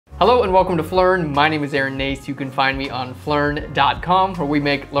Hello and welcome to PHLEARN. My name is Aaron Nace. You can find me on PHLEARN.com where we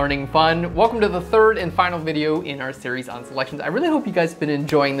make learning fun. Welcome to the third and final video in our series on selections. I really hope you guys have been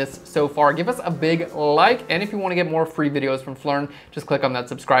enjoying this so far. Give us a big like, and if you want to get more free videos from PHLEARN, just click on that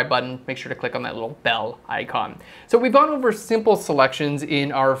subscribe button. Make sure to click on that little bell icon. So we've gone over simple selections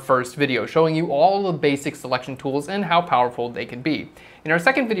in our first video, showing you all the basic selection tools and how powerful they can be. In our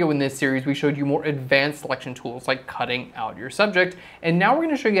second video in this series, we showed you more advanced selection tools like cutting out your subject. And now we're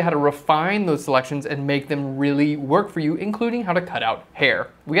going to show you how to refine those selections and make them really work for you, including how to cut out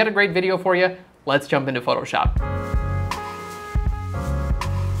hair. We got a great video for you. Let's jump into Photoshop.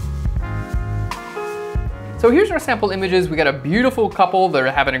 So here's our sample images. We got a beautiful couple that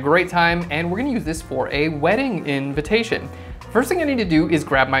are having a great time, and we're going to use this for a wedding invitation. First thing I need to do is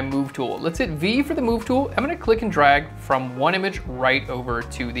grab my move tool. Let's hit V for the move tool. I'm gonna click and drag from one image right over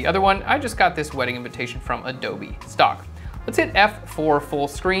to the other one. I just got this wedding invitation from Adobe stock. Let's hit F for full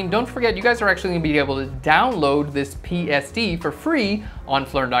screen. Don't forget, you guys are actually gonna be able to download this PSD for free on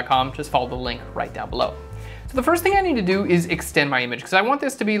PHLEARN.com. Just follow the link right down below. So the first thing I need to do is extend my image because I want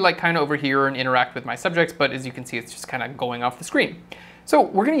this to be like kind of over here and interact with my subjects, but as you can see, it's just kind of going off the screen. So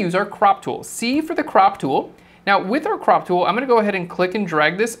we're gonna use our crop tool. C for the crop tool. Now with our crop tool, I'm gonna go ahead and click and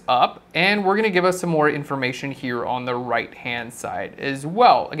drag this up, and we're gonna give us some more information here on the right-hand side as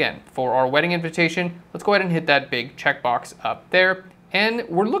well. Again, for our wedding invitation, let's go ahead and hit that big checkbox up there. And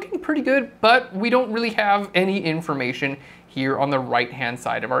we're looking pretty good, but we don't really have any information here on the right-hand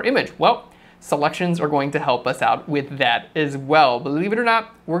side of our image. Well, selections are going to help us out with that as well. Believe it or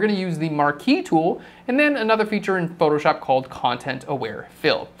not, we're gonna use the Marquee tool and then another feature in Photoshop called Content Aware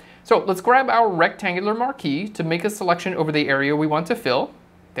Fill. So let's grab our rectangular marquee to make a selection over the area we want to fill.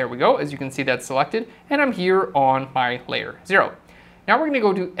 There we go, as you can see that's selected, and I'm here on my layer 0. Now we're gonna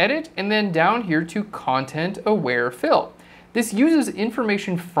go to Edit and then down here to Content Aware Fill. This uses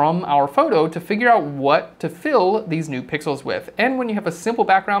information from our photo to figure out what to fill these new pixels with. And when you have a simple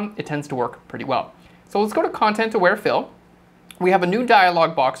background, it tends to work pretty well. So let's go to Content Aware Fill. We have a new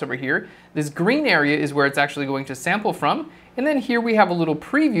dialog box over here. This green area is where it's actually going to sample from. And then here we have a little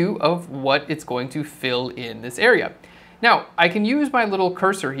preview of what it's going to fill in this area. Now, I can use my little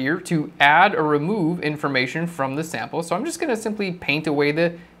cursor here to add or remove information from the sample. So I'm just gonna simply paint away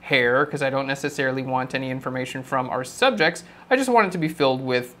the hair because I don't necessarily want any information from our subjects. I just want it to be filled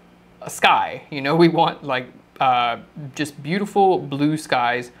with a sky. You know, we want like just beautiful blue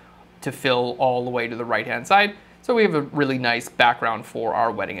skies to fill all the way to the right-hand side. So we have a really nice background for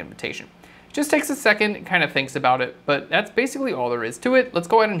our wedding invitation. It just takes a second, it kind of thinks about it, but that's basically all there is to it. Let's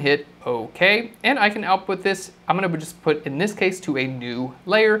go ahead and hit OK, and I can output this. I'm gonna just put, in this case, to a new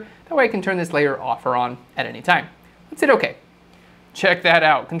layer. That way I can turn this layer off or on at any time. Let's hit OK. Check that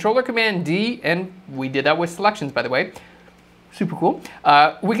out. Control-Command-D, and we did that with selections, by the way. Super cool.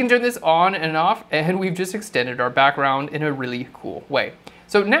 We can turn this on and off, and we've just extended our background in a really cool way.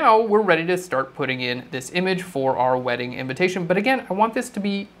 So now we're ready to start putting in this image for our wedding invitation. But again, I want this to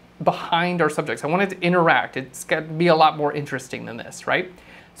be behind our subjects. I want it to interact. It's got to be a lot more interesting than this, right?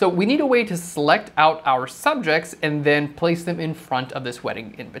 So we need a way to select out our subjects and then place them in front of this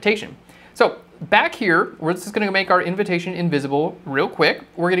wedding invitation. So back here, we're just going to make our invitation invisible real quick.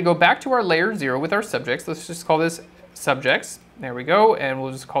 We're going to go back to our layer 0 with our subjects. Let's just call this subjects. There we go. And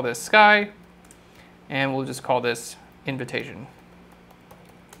we'll just call this sky. And we'll just call this invitation.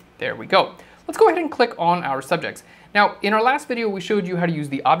 There we go. Let's go ahead and click on our subjects. Now, in our last video, we showed you how to use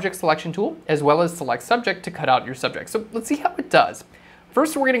the object selection tool as well as select subject to cut out your subject. So let's see how it does.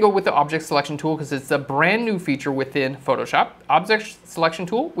 First, we're gonna go with the object selection tool because it's a brand new feature within Photoshop. Object selection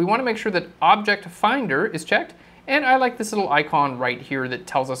tool, we wanna make sure that object finder is checked. And I like this little icon right here that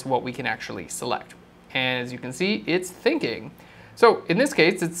tells us what we can actually select. And as you can see, it's thinking. So in this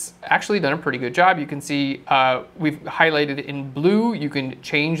case, it's actually done a pretty good job. You can see we've highlighted it in blue. You can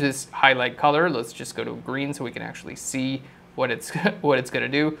change this highlight color. Let's just go to green so we can actually see what it's gonna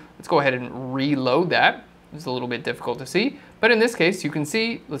do. Let's go ahead and reload that. It's a little bit difficult to see, but in this case, you can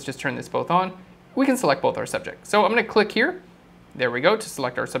see, let's just turn this both on. We can select both our subjects. So I'm gonna click here. There we go, to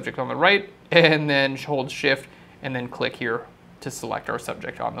select our subject on the right, and then hold Shift, and then click here to select our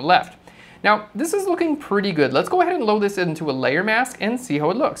subject on the left. Now, this is looking pretty good. Let's go ahead and load this into a layer mask and see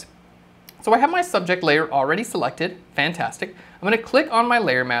how it looks. So I have my subject layer already selected. Fantastic. I'm going to click on my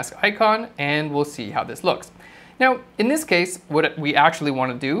layer mask icon and we'll see how this looks. Now, in this case, what we actually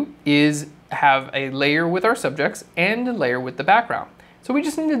want to do is have a layer with our subjects and a layer with the background. So we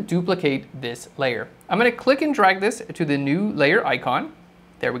just need to duplicate this layer. I'm going to click and drag this to the new layer icon.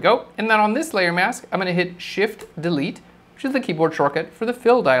 There we go. And then on this layer mask, I'm going to hit Shift Delete, which is the keyboard shortcut for the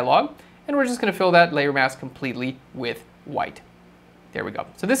fill dialog. And we're just going to fill that layer mask completely with white. There we go.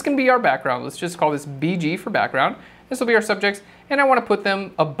 So this can be our background. Let's just call this BG for background. This will be our subjects, and I want to put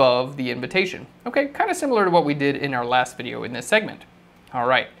them above the invitation. Okay, kind of similar to what we did in our last video in this segment. All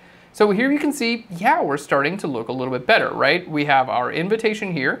right, so here you can see, yeah, we're starting to look a little bit better, right? We have our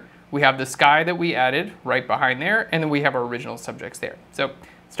invitation here, we have the sky that we added right behind there, and then we have our original subjects there. So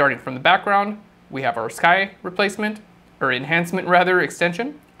starting from the background, we have our sky replacement, or enhancement rather,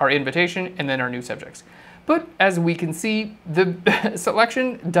 extension, our invitation, and then our new subjects. But as we can see, the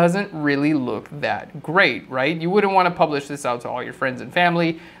selection doesn't really look that great, right? You wouldn't want to publish this out to all your friends and family.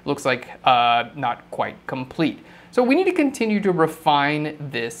 It looks like not quite complete. So we need to continue to refine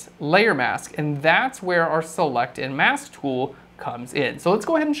this layer mask, and that's where our Select and Mask tool comes in. So let's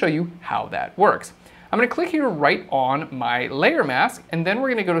go ahead and show you how that works. I'm going to click here right on my layer mask, and then we're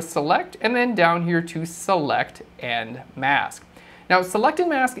going to go to Select, and then down here to Select and Mask. Now, Select and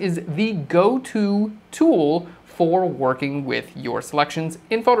Mask is the go-to tool for working with your selections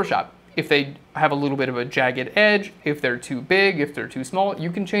in Photoshop. If they have a little bit of a jagged edge, if they're too big, if they're too small, you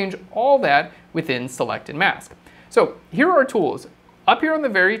can change all that within Select and Mask. So here are our tools. Up here on the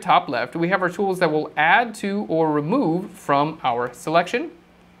very top left, we have our tools that will add to or remove from our selection.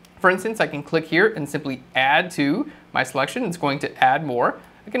 For instance, I can click here and simply add to my selection. It's going to add more.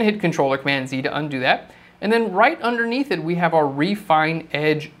 I can hit Control or Command Z to undo that. And then right underneath it, we have our Refine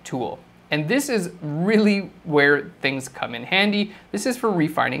Edge tool. And this is really where things come in handy. This is for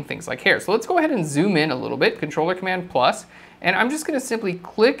refining things like hair. So let's go ahead and zoom in a little bit, Control or Command plus, and I'm just gonna simply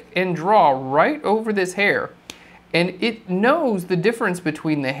click and draw right over this hair. And it knows the difference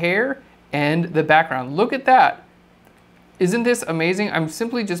between the hair and the background. Look at that. Isn't this amazing? I'm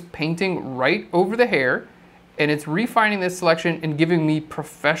simply just painting right over the hair, and it's refining this selection and giving me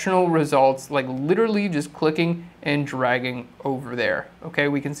professional results, like literally just clicking and dragging over there. Okay,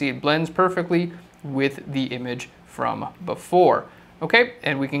 we can see it blends perfectly with the image from before. Okay,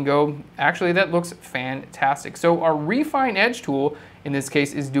 and we can go, actually that looks fantastic. So our Refine Edge tool in this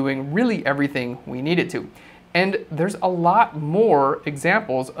case is doing really everything we need it to. And there's a lot more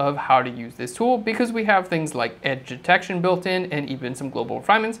examples of how to use this tool because we have things like edge detection built in and even some global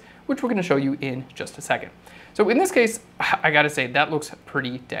refinements, which we're going to show you in just a second. So in this case, I gotta say that looks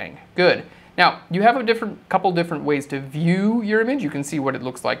pretty dang good. Now, you have a couple different ways to view your image. You can see what it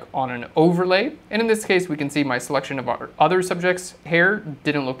looks like on an overlay. And in this case, we can see my selection of our other subjects' hair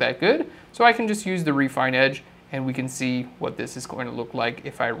didn't look that good. So I can just use the Refine Edge and we can see what this is going to look like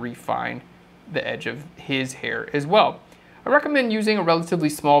if I refine the edge of his hair as well. I recommend using a relatively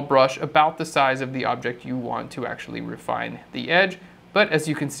small brush about the size of the object you want to actually refine the edge. But as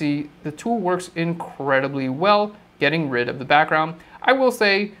you can see, the tool works incredibly well getting rid of the background. I will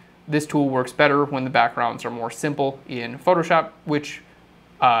say this tool works better when the backgrounds are more simple in Photoshop, which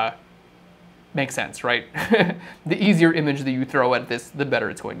makes sense, right? The easier image that you throw at this, the better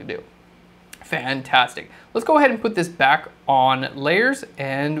it's going to do. Fantastic. Let's go ahead and put this back on layers,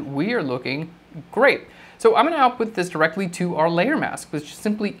 and we are looking great. So I'm going to output this directly to our layer mask, which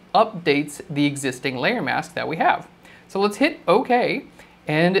simply updates the existing layer mask that we have. So let's hit OK,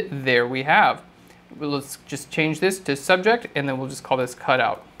 and there we have. Let's just change this to subject, and then we'll just call this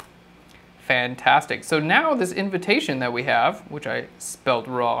cutout. Fantastic. So now this invitation that we have, which I spelled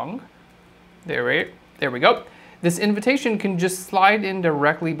wrong, there we go. This invitation can just slide in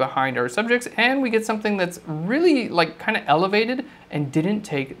directly behind our subjects, and we get something that's really like kind of elevated and didn't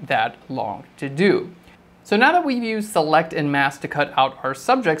take that long to do. So now that we've used Select and Mask to cut out our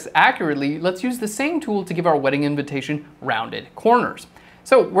subjects accurately, let's use the same tool to give our wedding invitation rounded corners.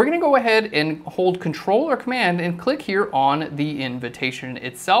 So we're going to go ahead and hold Control or Command and click here on the invitation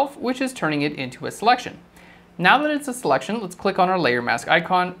itself, which is turning it into a selection. Now that it's a selection, let's click on our layer mask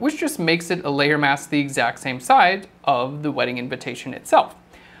icon, which just makes it a layer mask the exact same size of the wedding invitation itself.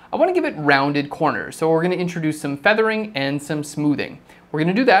 I want to give it rounded corners, so we're going to introduce some feathering and some smoothing. We're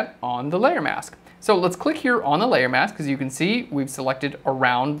going to do that on the layer mask. So let's click here on the layer mask. As you can see, we've selected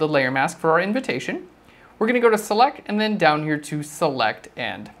around the layer mask for our invitation. We're going to go to Select and then down here to Select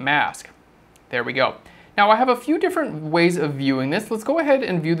and Mask. There we go. Now I have a few different ways of viewing this. Let's go ahead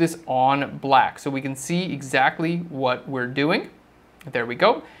and view this on black so we can see exactly what we're doing. There we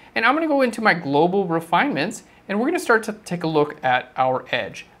go. And I'm going to go into my global refinements and we're going to start to take a look at our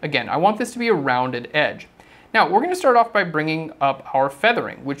edge. Again, I want this to be a rounded edge. Now we're going to start off by bringing up our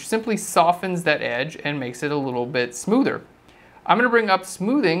feathering, which simply softens that edge and makes it a little bit smoother. I'm going to bring up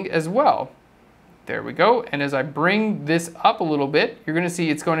smoothing as well. There we go. And as I bring this up a little bit, you're going to see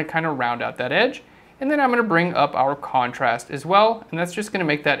it's going to kind of round out that edge. And then I'm going to bring up our contrast as well. And that's just going to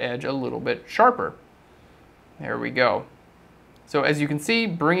make that edge a little bit sharper. There we go. So as you can see,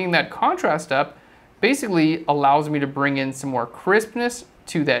 bringing that contrast up basically allows me to bring in some more crispness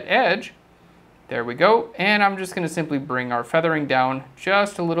to that edge. There we go. And I'm just going to simply bring our feathering down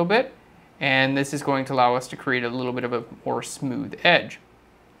just a little bit. And this is going to allow us to create a little bit of a more smooth edge.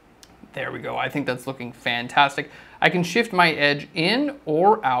 There we go. I think that's looking fantastic. I can shift my edge in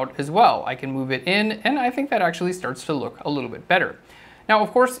or out as well. I can move it in, and I think that actually starts to look a little bit better. Now,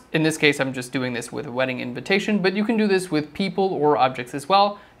 of course, in this case, I'm just doing this with a wedding invitation, but you can do this with people or objects as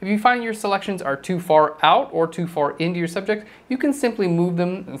well. If you find your selections are too far out or too far into your subject, you can simply move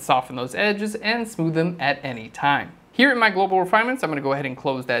them and soften those edges and smooth them at any time. Here in my global refinements, I'm going to go ahead and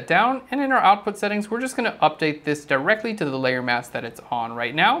close that down. And in our output settings, we're just going to update this directly to the layer mask that it's on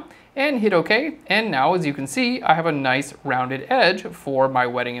right now and hit OK. And now, as you can see, I have a nice rounded edge for my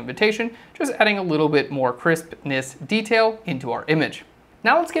wedding invitation, just adding a little bit more crispness detail into our image.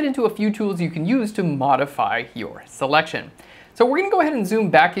 Now let's get into a few tools you can use to modify your selection. So we're going to go ahead and zoom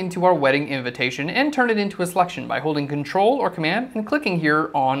back into our wedding invitation and turn it into a selection by holding Control or Command and clicking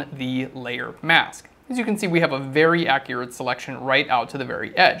here on the layer mask. As you can see, we have a very accurate selection right out to the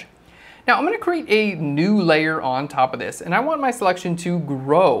very edge. Now I'm going to create a new layer on top of this, and I want my selection to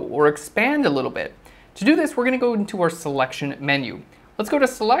grow or expand a little bit. To do this, we're going to go into our selection menu. Let's go to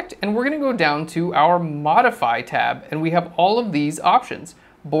Select, and we're going to go down to our Modify tab, and we have all of these options: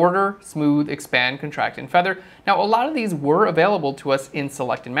 border, smooth, expand, contract, and feather. Now, a lot of these were available to us in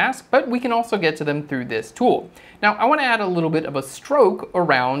Select and Mask, but we can also get to them through this tool. Now, I want to add a little bit of a stroke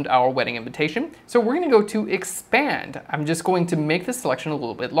around our wedding invitation, so we're going to go to Expand. I'm just going to make the selection a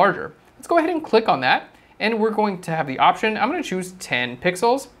little bit larger. Let's go ahead and click on that, and we're going to have the option. I'm going to choose 10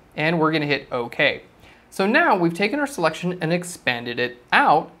 pixels, and we're going to hit OK. So now we've taken our selection and expanded it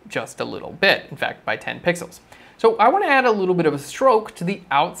out just a little bit, in fact, by 10 pixels. So I want to add a little bit of a stroke to the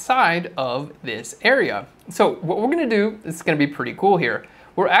outside of this area. So what we're going to do, this is going to be pretty cool here.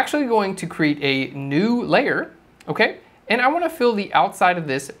 We're actually going to create a new layer, okay? And I want to fill the outside of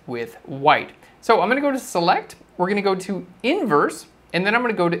this with white. So I'm going to go to Select, we're going to go to Inverse, and then I'm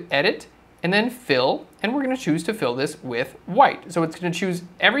going to go to Edit, and then Fill, and we're going to choose to fill this with white. So it's going to choose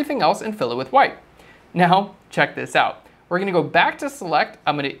everything else and fill it with white. Now, check this out. We're going to go back to Select.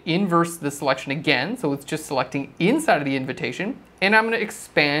 I'm going to inverse the selection again, so it's just selecting inside of the invitation, and I'm going to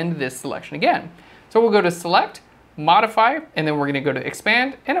expand this selection again. So we'll go to Select, Modify, and then we're going to go to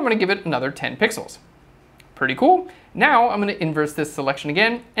Expand, and I'm going to give it another 10 pixels. Pretty cool. Now I'm going to inverse this selection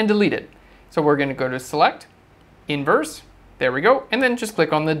again and delete it. So we're going to go to Select, Inverse, there we go, and then just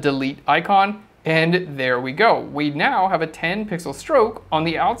click on the delete icon, and there we go. We now have a 10 pixel stroke on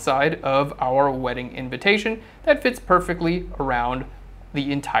the outside of our wedding invitation that fits perfectly around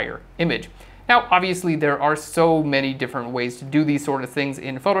the entire image. Now, obviously, there are so many different ways to do these sort of things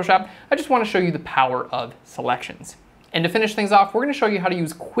in Photoshop. I just want to show you the power of selections. And to finish things off, we're going to show you how to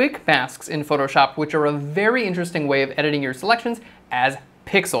use quick masks in Photoshop, which are a very interesting way of editing your selections as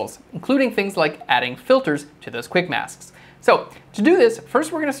pixels, including things like adding filters to those quick masks. So to do this,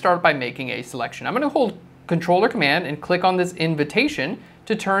 first we're going to start by making a selection. I'm going to hold Control or Command and click on this invitation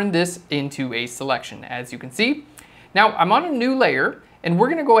to turn this into a selection, as you can see. Now I'm on a new layer, and we're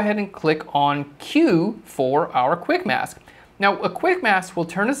going to go ahead and click on Q for our quick mask. Now a quick mask will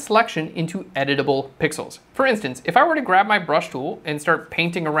turn a selection into editable pixels. For instance, if I were to grab my brush tool and start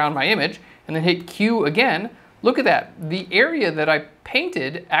painting around my image and then hit Q again, look at that. The area that I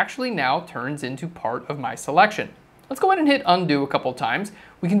painted actually now turns into part of my selection. Let's go ahead and hit undo a couple times.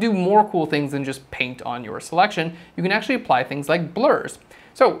 We can do more cool things than just paint on your selection. You can actually apply things like blurs.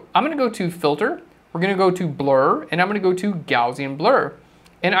 So I'm going to go to Filter, we're going to go to Blur, and I'm going to go to Gaussian Blur.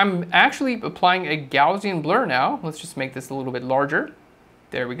 And I'm actually applying a Gaussian blur now. Let's just make this a little bit larger.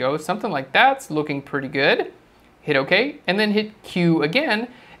 There we go, something like that's looking pretty good. Hit OK, and then hit Q again.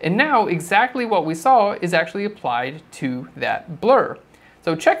 And now exactly what we saw is actually applied to that blur.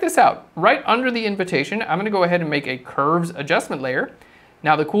 So check this out. Right under the invitation, I'm going to go ahead and make a curves adjustment layer.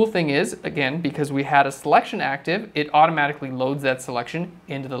 Now the cool thing is, again, because we had a selection active, it automatically loads that selection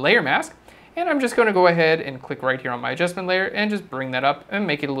into the layer mask. And I'm just going to go ahead and click right here on my adjustment layer and just bring that up and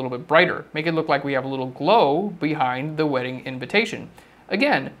make it a little bit brighter. Make it look like we have a little glow behind the wedding invitation.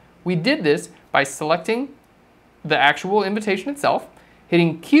 Again, we did this by selecting the actual invitation itself,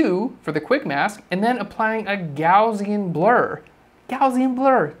 hitting Q for the quick mask, and then applying a Gaussian blur. Gaussian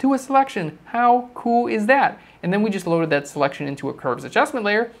blur to a selection. How cool is that? And then we just loaded that selection into a curves adjustment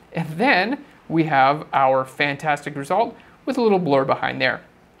layer, and then we have our fantastic result with a little blur behind there.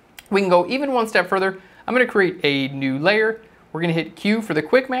 We can go even one step further. I'm going to create a new layer. We're going to hit Q for the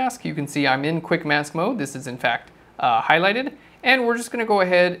quick mask. You can see I'm in quick mask mode. This is in fact highlighted, and we're just going to go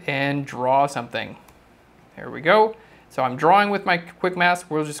ahead and draw something. There we go. So I'm drawing with my quick mask.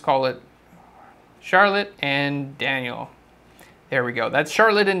 We'll just call it Charlotte and Daniel. There we go. That's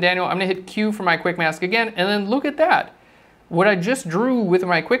Charlotte and Daniel. I'm gonna hit Q for my quick mask again, and then look at that. What I just drew with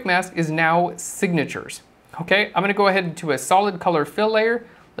my quick mask is now signatures. Okay, I'm gonna go ahead to a solid color fill layer.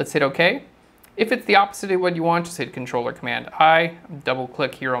 Let's hit OK. If it's the opposite of what you want, just hit Control or Command I, double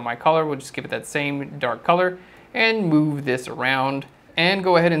click here on my color. We'll just give it that same dark color and move this around and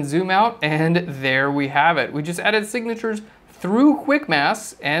go ahead and zoom out, and there we have it. We just added signatures through quick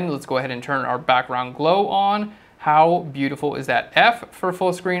masks, and let's go ahead and turn our background glow on. How beautiful is that? F for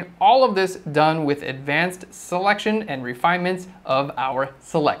full screen. All of this done with advanced selection and refinements of our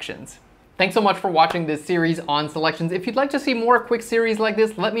selections. Thanks so much for watching this series on selections. If you'd like to see more quick series like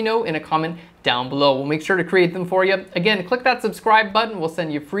this, let me know in a comment down below. We'll make sure to create them for you. Again, click that subscribe button. We'll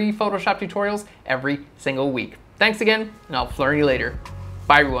send you free Photoshop tutorials every single week. Thanks again, and I'll learn you later.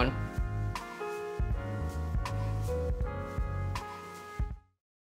 Bye everyone.